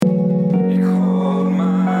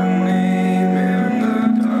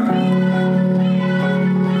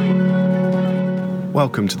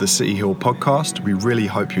Welcome to the City Hill podcast. We really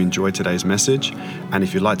hope you enjoyed today's message. And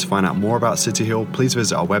if you'd like to find out more about City Hill, please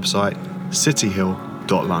visit our website,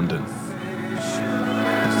 cityhill.london.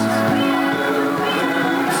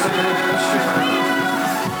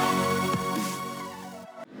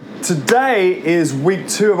 Today is week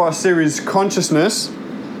 2 of our series, Consciousness.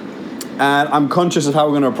 And I'm conscious of how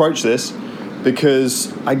we're going to approach this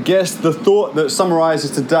because I guess the thought that summarizes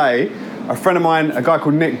today, a friend of mine, a guy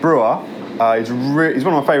called Nick Brewer, he's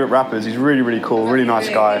one of my favorite rappers. He's really, really cool, really nice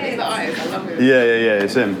guy. He's the artist, I love him. Yeah,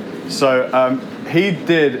 it's him. So he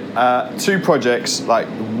did 2 projects like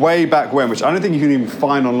way back when, which I don't think you can even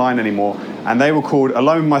find online anymore. And they were called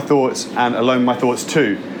Alone with My Thoughts and Alone with My Thoughts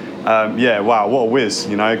 2. Wow, what a whiz.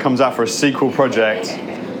 You know, it comes out for a sequel project.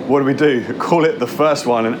 What do? Call it the first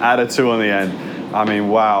one and add a 2 on the end. I mean,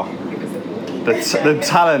 wow. The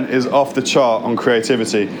talent is off the chart on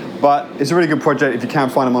creativity. But it's a really good project. If you can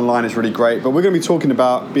find them online, it's really great. But we're going to be talking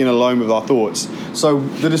about being alone with our thoughts. So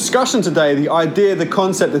the discussion today, the idea, the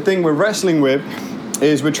concept, the thing we're wrestling with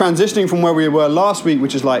is we're transitioning from where we were last week,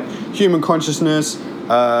 which is like human consciousness,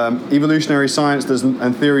 evolutionary science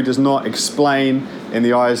and theory does not explain in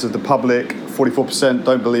the eyes of the public. 44%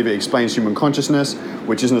 don't believe it explains human consciousness,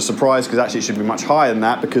 which isn't a surprise because actually it should be much higher than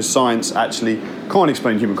that because science actually can't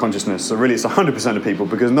explain human consciousness. So really it's 100% of people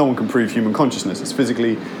because no one can prove human consciousness. It's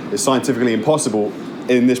scientifically impossible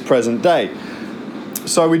in this present day.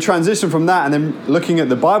 So we transition from that and then looking at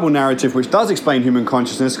the Bible narrative, which does explain human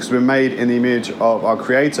consciousness because we're made in the image of our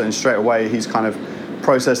Creator, and straight away he's kind of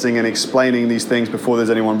processing and explaining these things before there's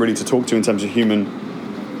anyone really to talk to in terms of human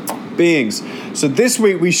beings. So this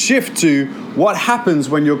week we shift to what happens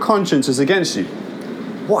when your conscience is against you.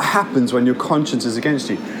 What happens when your conscience is against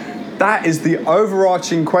you? That is the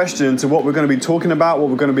overarching question to what we're going to be talking about, what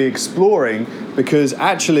we're going to be exploring, because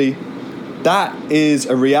actually that is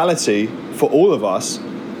a reality for all of us,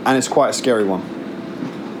 and it's quite a scary one.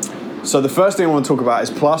 So the first thing I want to talk about is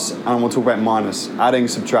plus, and I want to talk about minus, adding,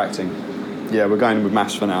 subtracting. Yeah, we're going with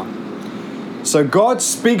maths for now. So God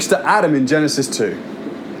speaks to Adam in Genesis 2.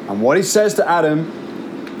 And what he says to Adam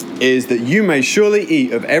is that you may surely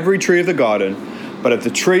eat of every tree of the garden, but of the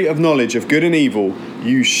tree of knowledge of good and evil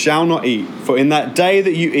you shall not eat. For in that day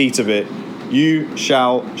that you eat of it, you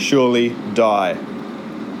shall surely die.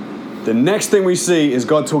 The next thing we see is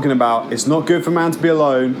God talking about it's not good for man to be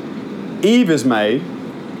alone. Eve is made,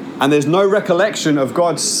 and there's no recollection of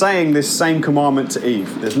God saying this same commandment to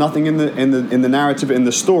Eve. There's nothing in the narrative, in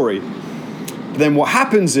the story. But then what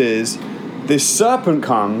happens is this serpent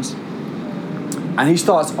comes and he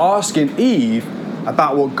starts asking Eve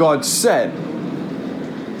about what God said.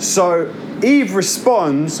 So Eve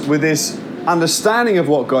responds with this understanding of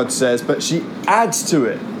what God says, but she adds to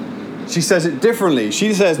it. She says it differently.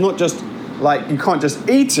 She says not just like you can't just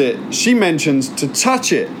eat it. She mentions to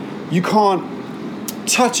touch it. You can't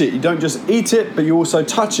touch it. You don't just eat it, but you also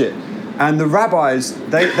touch it. And the rabbis,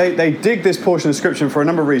 they dig this portion of scripture for a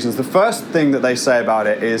number of reasons. The first thing that they say about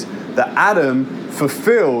it is that Adam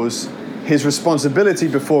fulfills his responsibility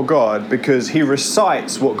before God because he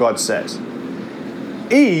recites what God says.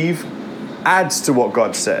 Eve adds to what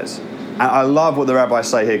God says. And I love what the rabbis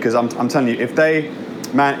say here because I'm telling you, if they,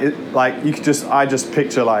 I just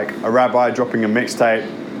picture like a rabbi dropping a mixtape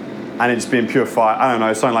and it just being pure fire. I don't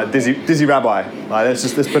know, something like Dizzy Rabbi. Like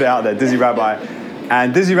let's put it out there, Dizzy Rabbi.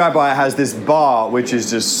 And Dizzy Rabbi has this bar which is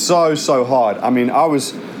just so hard. I mean,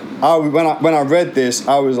 when I read this,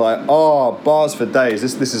 I was like, oh, bars for days.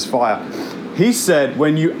 This is fire. He said,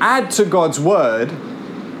 when you add to God's word,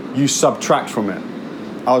 you subtract from it.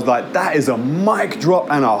 I was like, that is a mic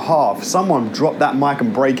drop and a half. Someone drop that mic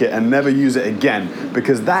and break it and never use it again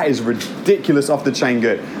because that is ridiculous, off the chain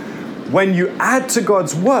good. When you add to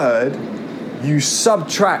God's word, you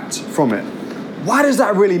subtract from it. Why does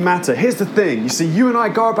that really matter? Here's the thing. You see, you and I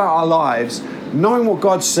go about our lives knowing what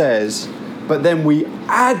God says, but then we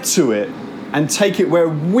add to it and take it where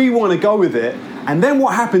we want to go with it. And then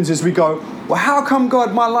what happens is we go, well, how come,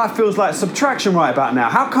 God, my life feels like subtraction right about now?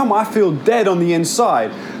 How come I feel dead on the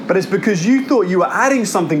inside? But it's because you thought you were adding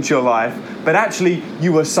something to your life, but actually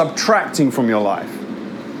you were subtracting from your life.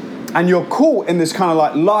 And you're caught in this kind of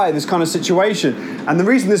like lie, this kind of situation. And the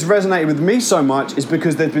reason this resonated with me so much is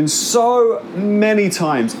because there's been so many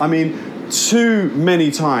times, I mean, too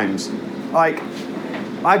many times. Like,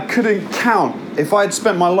 I couldn't count. If I'd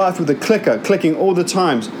spent my life with a clicker, clicking all the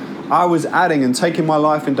times, I was adding and taking my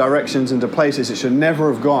life in directions into places it should never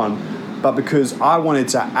have gone. but because I wanted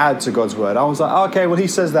to add to God's word. I was like, okay, well, he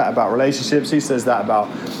says that about relationships. He says that about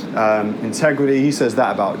integrity. He says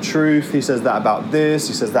that about truth. He says that about this.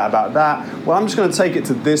 He says that about that. Well, I'm just going to take it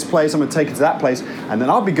to this place. I'm going to take it to that place. And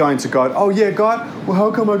then I'll be going to God, oh, yeah, God, well,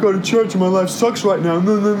 how come I go to church and my life sucks right now?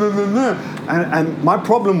 No. And my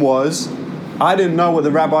problem was, I didn't know what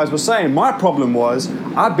the rabbis were saying. My problem was,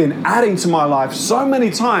 I'd been adding to my life so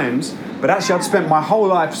many times, but actually I'd spent my whole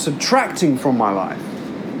life subtracting from my life.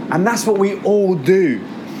 And that's what we all do.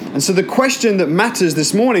 And so the question that matters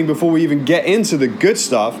this morning, before we even get into the good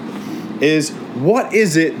stuff, is what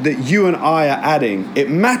is it that you and I are adding?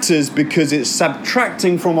 It matters because it's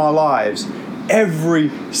subtracting from our lives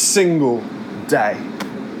every single day.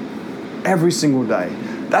 Every single day.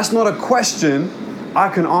 That's not a question I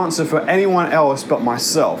can answer for anyone else but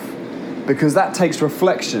myself, because that takes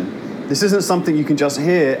reflection. This isn't something you can just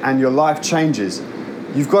hear and your life changes.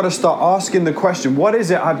 You've got to start asking the question, what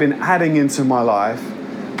is it I've been adding into my life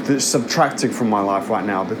that's subtracting from my life right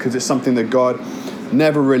now? Because it's something that God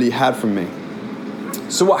never really had from me.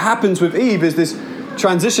 So what happens with Eve is this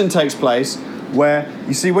transition takes place where,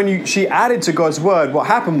 you see, when she added to God's word, what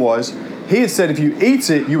happened was, he had said if you eat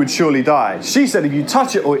it, you would surely die. She said if you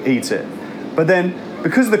touch it or eat it. But then,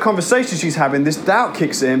 because of the conversation she's having, this doubt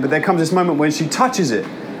kicks in, but there comes this moment when she touches it.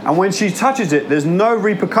 And when she touches it, there's no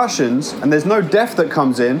repercussions and there's no death that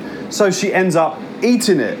comes in, so she ends up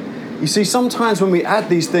eating it. You see, sometimes when we add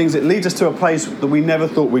these things, it leads us to a place that we never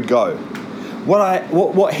thought we'd go.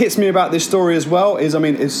 What hits me about this story as well is,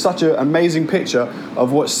 it's such an amazing picture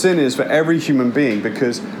of what sin is for every human being,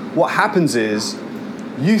 because what happens is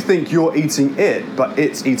you think you're eating it, but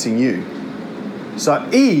it's eating you. So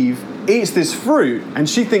Eve eats this fruit and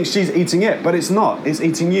she thinks she's eating it, but it's not, it's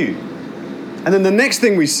eating you. And then the next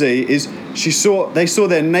thing we see is they saw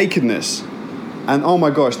their nakedness. And oh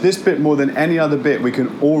my gosh, this bit more than any other bit we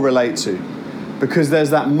can all relate to. Because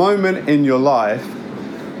there's that moment in your life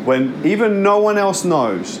when even no one else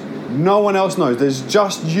knows. There's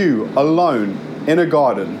just you alone in a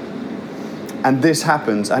garden. And this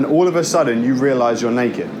happens, and all of a sudden you realize you're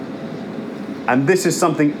naked. And this is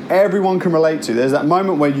something everyone can relate to. There's that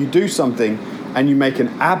moment where you do something and you make an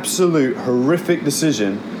absolute horrific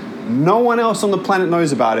decision. No one else on the planet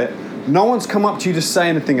knows about it. No one's come up to you to say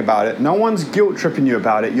anything about it. No one's guilt tripping you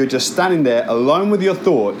about it. You're just standing there alone with your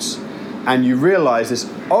thoughts, and you realize this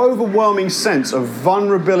overwhelming sense of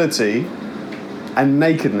vulnerability and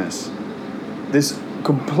nakedness. This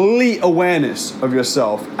complete awareness of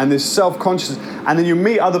yourself and this self-consciousness. And then you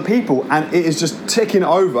meet other people and it is just ticking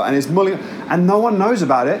over and it's mulling, and no one knows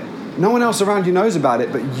about it. No one else around you knows about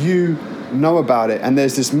it, but you know about it. And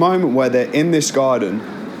there's this moment where they're in this garden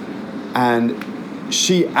and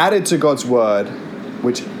she added to God's word,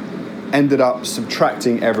 which ended up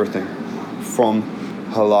subtracting everything from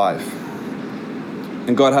her life.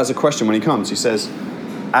 And God has a question when he comes. He says,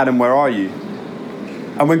 Adam, where are you?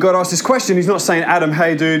 And when God asks this question, he's not saying, Adam,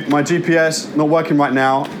 hey, dude, my GPS not working right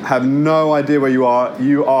now. Have no idea where you are.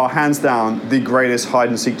 You are hands down the greatest hide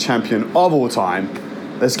and seek champion of all time.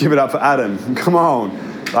 Let's give it up for Adam. Come on.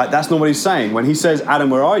 Like, that's not what he's saying. When he says, Adam,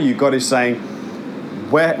 where are you? God is saying,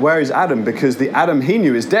 where is Adam? Because the Adam he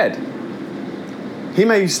knew is dead. He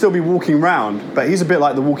may still be walking around, but he's a bit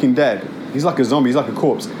like the Walking Dead. He's like a zombie. He's like a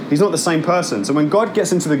corpse. He's not the same person. So when God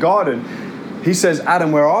gets into the garden, he says,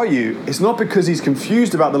 Adam, where are you? It's not because he's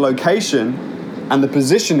confused about the location and the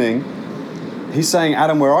positioning. He's saying,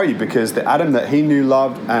 Adam, where are you? Because the Adam that he knew,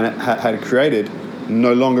 loved, and had created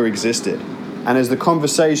no longer existed. And as the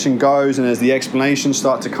conversation goes and as the explanations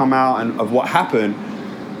start to come out and of what happened,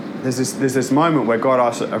 there's this moment where God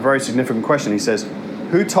asks a very significant question. He says,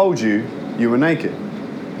 who told you you were naked?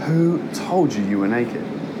 Who told you were naked?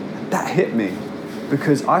 That hit me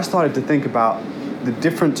because I started to think about the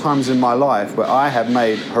different times in my life where I have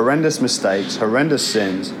made horrendous mistakes, horrendous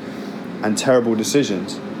sins, and terrible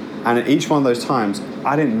decisions. And at each one of those times,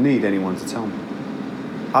 I didn't need anyone to tell me.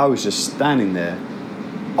 I was just standing there,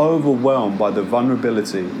 overwhelmed by the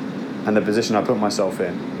vulnerability and the position I put myself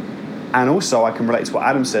in. And also I can relate to what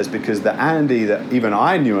Adam says, because the Andy that even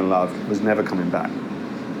I knew and loved was never coming back.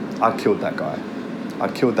 I killed that guy. I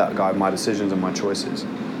killed that guy with my decisions and my choices.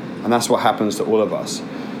 And that's what happens to all of us.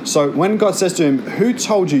 So when God says to him, who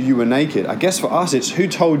told you were naked? I guess for us, it's who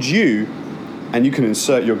told you, and you can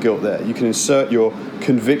insert your guilt there. You can insert your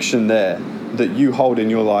conviction there that you hold in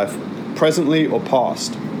your life, presently or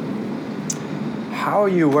past. How are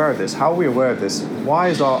you aware of this? How are we aware of this? Why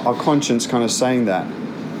is our conscience kind of saying that?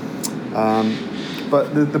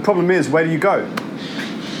 But the problem is, where do you go?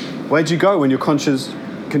 Where do you go when your conscience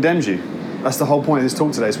condemns you? That's the whole point of this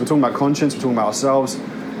talk today. So we're talking about conscience, we're talking about ourselves.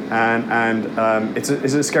 and it's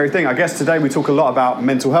a scary thing. I guess today we talk a lot about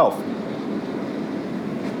mental health.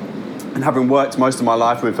 And having worked most of my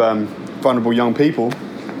life with vulnerable young people,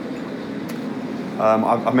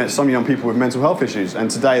 I've met some young people with mental health issues,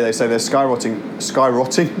 and today they say they're skyrocketing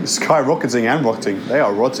and rotting. They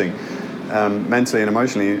are rotting mentally and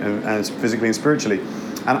emotionally and physically and spiritually.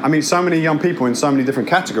 And I meet so many young people in so many different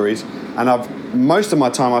categories, and most of my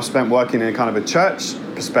time I've spent working in kind of a church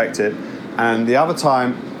perspective, and the other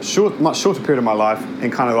time, much shorter period of my life,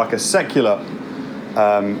 in kind of like a secular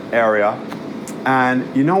area.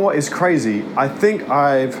 And you know what is crazy? I think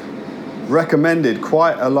I've recommended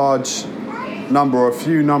quite a large number, or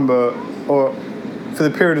for the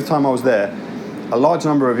period of time I was there, a large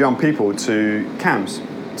number of young people to CAMHS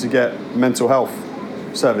to get mental health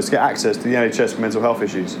service, get access to the NHS for mental health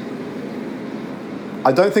issues.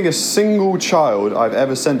 I don't think a single child I've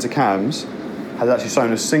ever sent to CAMHS has actually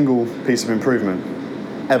shown a single piece of improvement,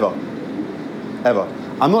 ever.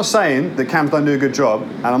 I'm not saying that CAMHS don't do a good job,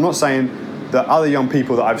 and I'm not saying that other young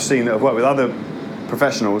people that I've seen that have worked with other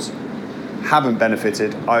professionals haven't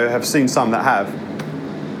benefited. I have seen some that have.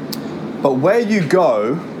 But where you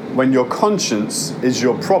go when your conscience is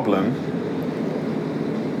your problem,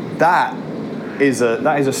 that is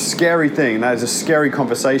a scary thing. That is a scary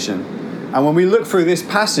conversation. And when we look through this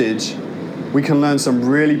passage, we can learn some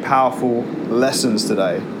really powerful lessons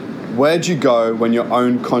today. Where do you go when your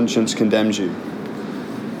own conscience condemns you?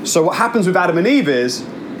 So what happens with Adam and Eve is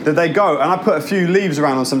that they go, and I put a few leaves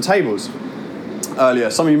around on some tables earlier.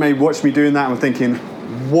 Some of you may watch me doing that and thinking,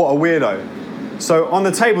 what a weirdo. So on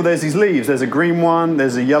the table there's these leaves. There's a green one,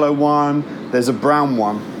 there's a yellow one, there's a brown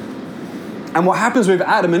one. And what happens with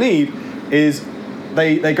Adam and Eve is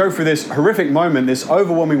they go through this horrific moment, this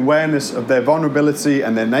overwhelming awareness of their vulnerability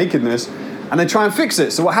and their nakedness, and they try and fix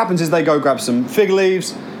it. So what happens is they go grab some fig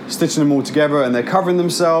leaves, stitching them all together, and they're covering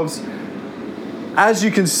themselves. As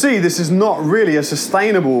you can see, this is not really a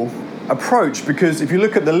sustainable approach, because if you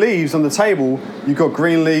look at the leaves on the table, you've got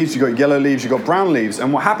green leaves, you've got yellow leaves, you've got brown leaves.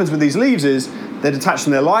 And what happens with these leaves is they're detached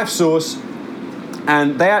from their life source,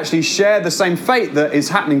 and they actually share the same fate that is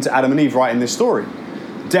happening to Adam and Eve right in this story.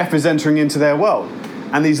 Death is entering into their world.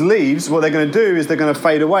 And these leaves, what they're going to do is they're going to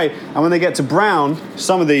fade away. And when they get to brown,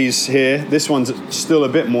 some of these here, this one's still a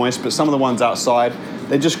bit moist, but some of the ones outside,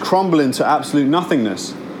 they just crumble into absolute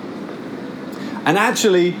nothingness. And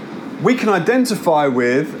actually, we can identify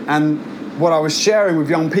with, and what I was sharing with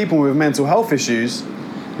young people with mental health issues,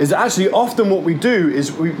 is that actually often what we do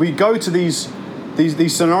is we go to these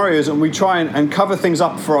scenarios and we try and cover things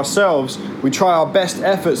up for ourselves. We try our best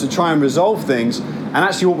efforts to try and resolve things. And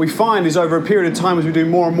actually what we find is over a period of time, as we do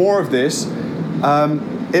more and more of this,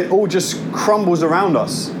 it all just crumbles around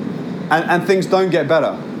us and things don't get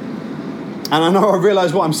better. And I know I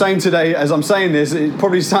realise what I'm saying today as I'm saying this, it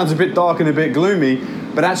probably sounds a bit dark and a bit gloomy,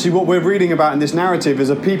 but actually what we're reading about in this narrative is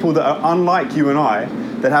a people that are unlike you and I,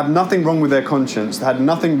 that have nothing wrong with their conscience, that had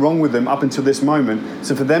nothing wrong with them up until this moment.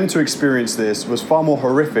 So for them to experience this was far more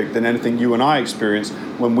horrific than anything you and I experience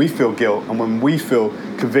when we feel guilt and when we feel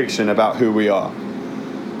conviction about who we are.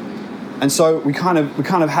 And so we kind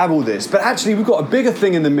of have all this. But actually we've got a bigger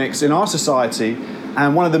thing in the mix in our society.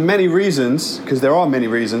 And one of the many reasons, because there are many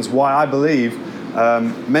reasons why I believe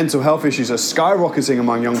mental health issues are skyrocketing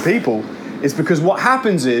among young people, is because what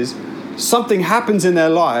happens is something happens in their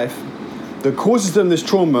life that causes them this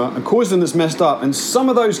trauma and causes them this messed up. And some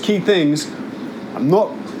of those key things, I'm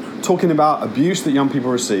not talking about abuse that young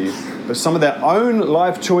people receive, but some of their own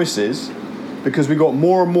life choices, because we've got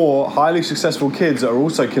more and more highly successful kids that are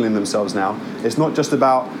also killing themselves now. It's not just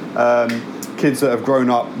about kids that have grown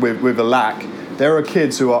up with a lack. There are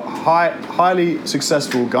kids who are highly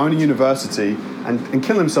successful, going to university and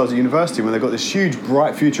killing themselves at university when they've got this huge,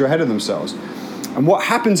 bright future ahead of themselves. And what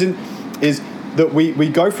happens is that we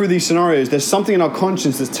go through these scenarios, there's something in our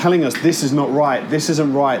conscience that's telling us this is not right, this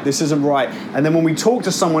isn't right, this isn't right. And then when we talk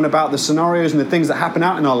to someone about the scenarios and the things that happen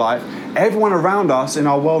out in our life, everyone around us in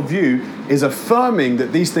our worldview is affirming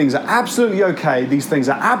that these things are absolutely okay, these things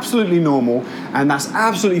are absolutely normal, and that's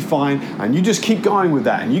absolutely fine, and you just keep going with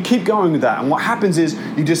that, and you keep going with that. And what happens is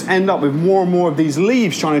you just end up with more and more of these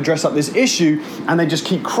leaves trying to dress up this issue, and they just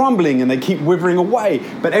keep crumbling and they keep withering away.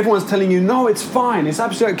 But everyone's telling you, no, it's fine, it's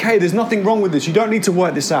absolutely okay, there's nothing wrong with this, you don't need to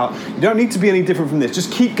work this out, you don't need to be any different from this,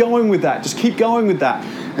 just keep going with that, just keep going with that.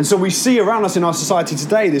 And so we see around us in our society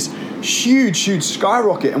today this huge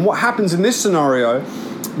skyrocket. And what happens in this scenario,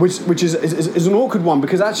 which is an awkward one,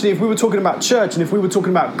 because actually if we were talking about church and if we were talking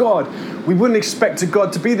about God, we wouldn't expect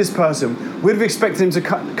God to be this person. We'd have expected him to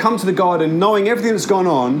come to the garden knowing everything that's gone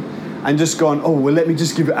on and just gone, oh, well, let me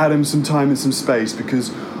just give Adam some time and some space,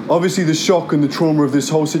 because obviously the shock and the trauma of this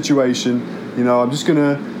whole situation, I'm just going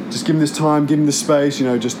to just give him this time, give him the space,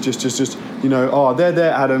 just, oh,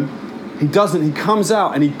 there, Adam. He doesn't. He comes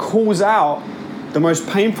out and he calls out the most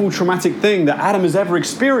painful, traumatic thing that Adam has ever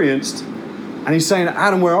experienced. And he's saying,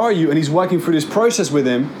 Adam, where are you? And he's working through this process with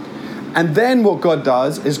him. And then what God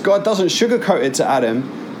does is God doesn't sugarcoat it to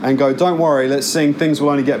Adam and go, don't worry, let's sing things will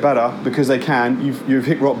only get better, because they can. You've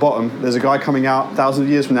hit rock bottom. There's a guy coming out thousands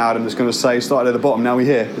of years from now, Adam, that's going to say, started at the bottom, now we're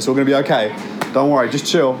here. It's all going to be okay. Don't worry, just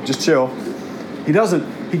chill. He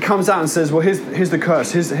doesn't. He comes out and says, well, here's the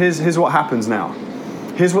curse. Here's what happens now.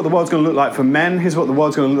 Here's what the world's going to look like for men. Here's what the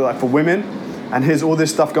world's going to look like for women. And here's all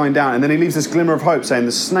this stuff going down. And then he leaves this glimmer of hope saying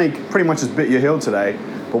the snake pretty much has bit your heel today,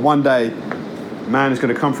 but one day, man is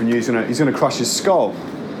going to come from you. He's going to crush his skull.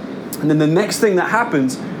 And then the next thing that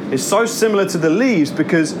happens is so similar to the leaves,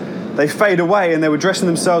 because they fade away and they were dressing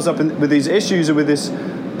themselves up with these issues, or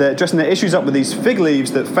they're dressing their issues up with these fig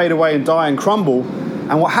leaves that fade away and die and crumble.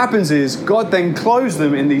 And what happens is God then clothes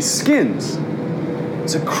them in these skins.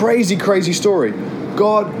 It's a crazy, crazy story.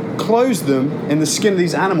 God clothes them in the skin of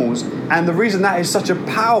these animals. And the reason that is such a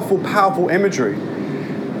powerful, powerful imagery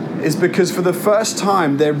is because for the first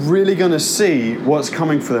time, they're really going to see what's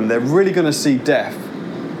coming for them. They're really going to see death.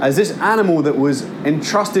 As this animal that was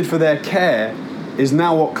entrusted for their care is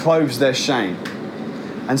now what clothes their shame.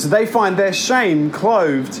 And so they find their shame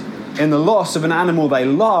clothed in the loss of an animal they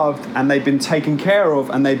loved and they've been taken care of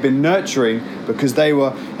and they've been nurturing because they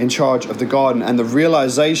were in charge of the garden. And the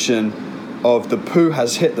realization of the poo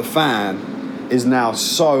has hit the fan is now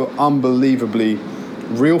so unbelievably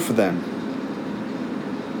real for them.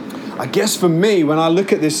 I guess for me, when I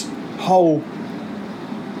look at this whole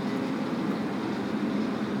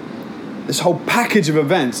package of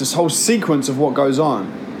events, this whole sequence of what goes on,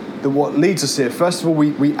 that what leads us here, first of all,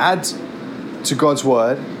 we add to God's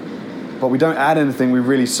word, but we don't add anything, we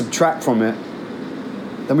really subtract from it.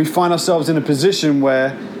 Then we find ourselves in a position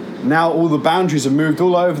where now all the boundaries have moved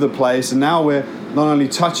all over the place, and now we're not only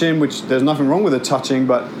touching, which there's nothing wrong with the touching,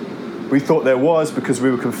 but we thought there was because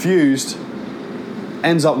we were confused,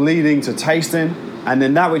 ends up leading to tasting, and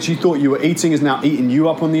then that which you thought you were eating is now eating you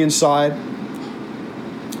up on the inside.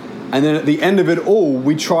 And then at the end of it all,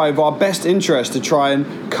 we try of our best interest to try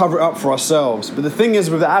and cover it up for ourselves. But the thing is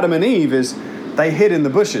with Adam and Eve is they hid in the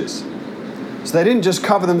bushes. So they didn't just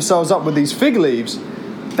cover themselves up with these fig leaves,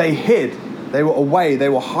 they hid. They were away, they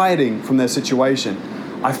were hiding from their situation.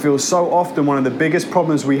 I feel so often one of the biggest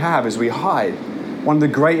problems we have is we hide. One of the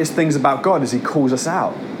greatest things about God is he calls us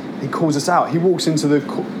out. He calls us out. He walks into the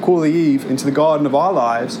cool of the eve, into the garden of our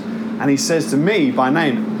lives, and he says to me by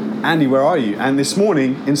name, Andy, where are you? And this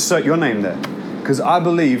morning, insert your name there. Because I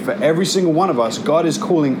believe for every single one of us, God is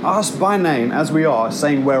calling us by name as we are,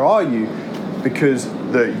 saying, where are you? Because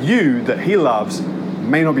the you that he loves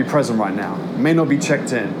may not be present right now, may not be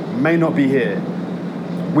checked in, may not be here.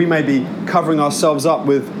 We may be covering ourselves up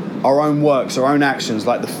with our own works, our own actions,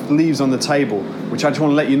 like the leaves on the table, which I just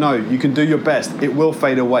want to let you know, you can do your best. It will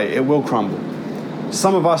fade away. It will crumble.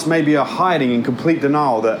 Some of us maybe are hiding in complete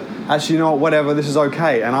denial that, actually, you know what, whatever, this is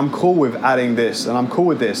okay. And I'm cool with adding this, and I'm cool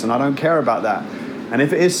with this, and I don't care about that. And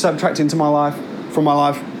if it is subtracting to my life, from my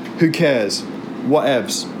life, who cares?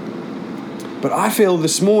 Whatevs. But I feel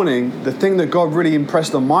this morning, the thing that God really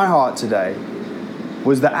impressed on my heart today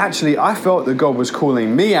was that actually I felt that God was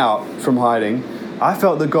calling me out from hiding. I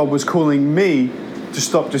felt that God was calling me to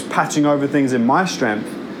stop just patching over things in my strength.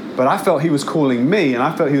 But I felt he was calling me, and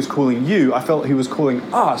I felt he was calling you. I felt he was calling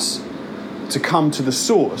us to come to the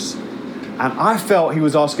source. And I felt he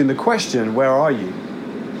was asking the question, where are you?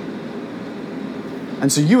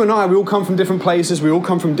 And so you and I, we all come from different places. We all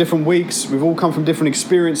come from different weeks. We've all come from different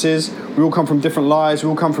experiences. We all come from different lives. We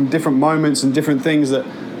all come from different moments and different things that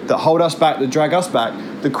hold us back, that drag us back.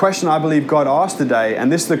 The question I believe God asked today,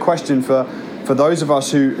 and this is the question for those of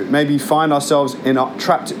us who maybe find ourselves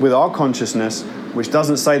trapped with our consciousness, which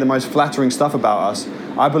doesn't say the most flattering stuff about us.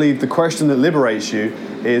 I believe the question that liberates you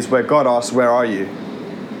is where God asks, where are you?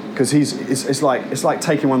 Because it's like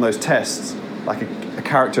taking one of those tests, like a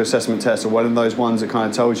character assessment test, or one of those ones that kind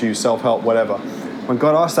of tells you self-help, whatever. When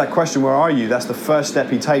God asks that question, where are you? That's the first step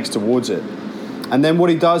he takes towards it. And then what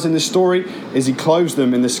he does in this story is he clothes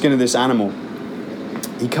them in the skin of this animal.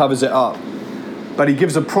 He covers it up. But he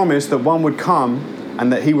gives a promise that one would come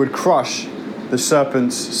and that he would crush the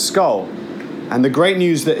serpent's skull. And the great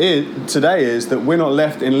news today is that we're not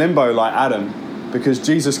left in limbo like Adam, because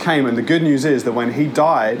Jesus came, and the good news is that when he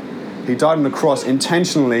died on the cross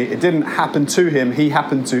intentionally. It didn't happen to him, he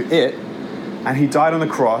happened to it. And he died on the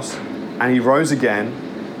cross, and he rose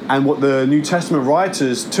again, And what the New Testament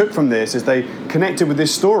writers took from this is they connected with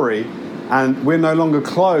this story, and we're no longer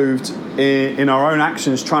clothed in our own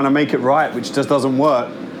actions trying to make it right, which just doesn't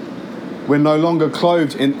work. We're no longer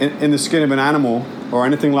clothed in the skin of an animal or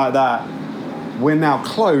anything like that. We're now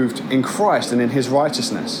clothed in Christ and in his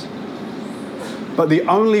righteousness. But the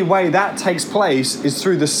only way that takes place is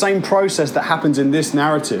through the same process that happens in this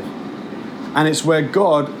narrative. And it's where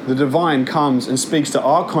God, the divine, comes and speaks to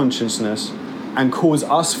our consciousness and calls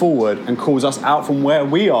us forward and calls us out from where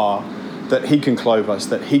we are, that he can clothe us,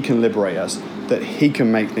 that he can liberate us, that he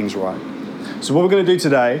can make things right. So what we're going to do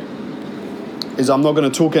today is I'm not going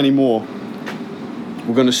to talk anymore.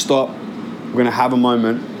 We're going to stop. We're going to have a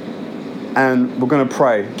moment and we're going to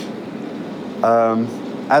pray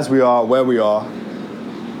as we are, where we are,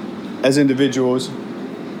 as individuals,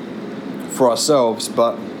 for ourselves,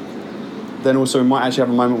 but then also we might actually have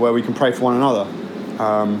a moment where we can pray for one another.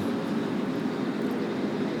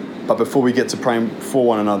 But before we get to praying for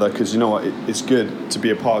one another, because you know what, it's good to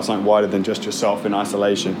be a part of something wider than just yourself in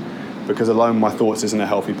isolation, because alone my thoughts isn't a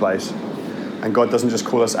healthy place. And God doesn't just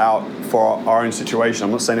call us out for our own situation.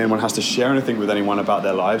 I'm not saying anyone has to share anything with anyone about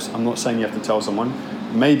their lives. I'm not saying you have to tell someone.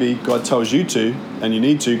 Maybe God tells you to, and you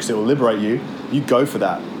need to because it will liberate you. You go for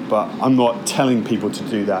that. But I'm not telling people to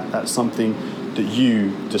do that. That's something that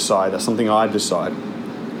you decide. That's something I decide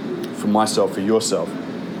for myself, for yourself.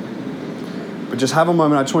 But just have a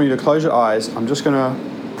moment. I just want you to close your eyes. I'm just going to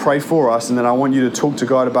pray for us, and then I want you to talk to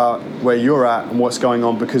God about where you're at and what's going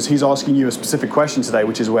on, because he's asking you a specific question today,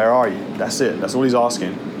 which is, where are you? That's it. That's all he's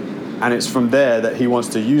asking. And it's from there that he wants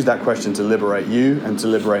to use that question to liberate you and to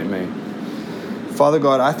liberate me. Father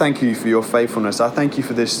God, I thank you for your faithfulness. I thank you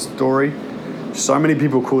for this story. So many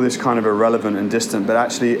people call this kind of irrelevant and distant, but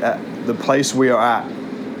actually at the place we are at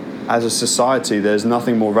as a society, there's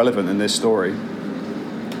nothing more relevant than this story.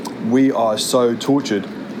 We are so tortured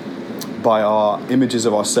by our images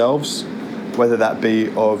of ourselves, whether that be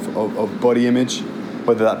of body image,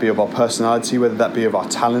 whether that be of our personality, whether that be of our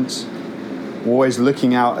talents. We're always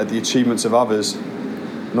looking out at the achievements of others,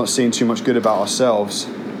 not seeing too much good about ourselves.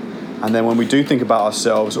 And then when we do think about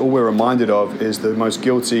ourselves, all we're reminded of is the most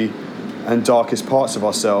guilty and darkest parts of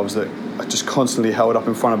ourselves that are just constantly held up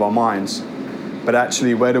in front of our minds. But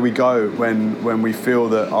actually, where do we go when we feel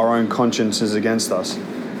that our own conscience is against us?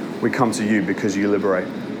 We come to you because you liberate.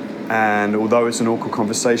 And although it's an awkward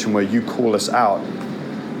conversation where you call us out,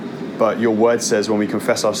 but your word says when we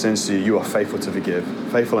confess our sins to you, you are faithful to forgive,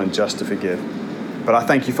 faithful and just to forgive. But I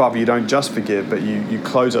thank you, Father, you don't just forgive, but you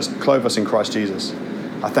clothe us in Christ Jesus.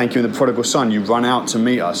 I thank you in the prodigal son, you run out to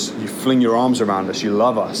meet us, you fling your arms around us, you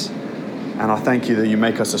love us. And I thank you that you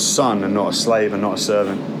make us a son and not a slave and not a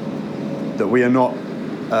servant. That we are not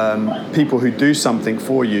people who do something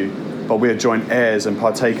for you, but we are joint heirs and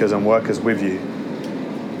partakers and workers with you,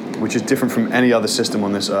 which is different from any other system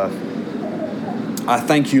on this earth. I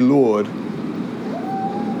thank you, Lord,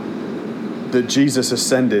 that Jesus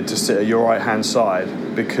ascended to sit at your right-hand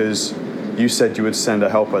side because you said you would send a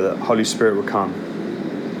helper, that Holy Spirit would come.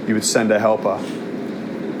 You would send a helper.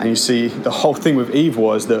 And you see, the whole thing with Eve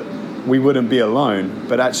was that we wouldn't be alone,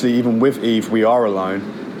 but actually even with Eve, we are alone.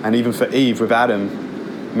 And even for Eve, with Adam,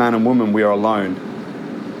 man and woman, we are alone.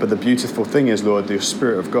 But the beautiful thing is, Lord, the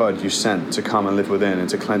Spirit of God you sent to come and live within and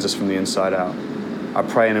to cleanse us from the inside out. I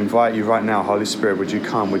pray and invite you right now, Holy Spirit, would you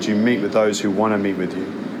come? Would you meet with those who want to meet with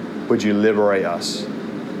you? Would you liberate us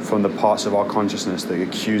from the parts of our consciousness that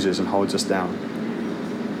accuses and holds us down?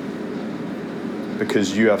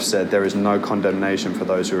 Because you have said there is no condemnation for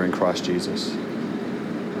those who are in Christ Jesus.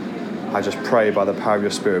 I just pray by the power of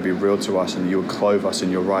your Spirit be real to us and you will clothe us in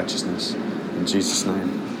your righteousness. In Jesus'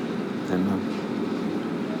 name, amen.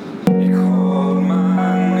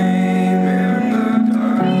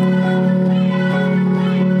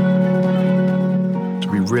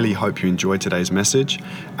 We really hope you enjoyed today's message,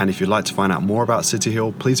 and if you'd like to find out more about City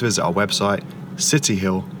Hill, please visit our website,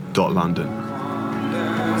 cityhill.london.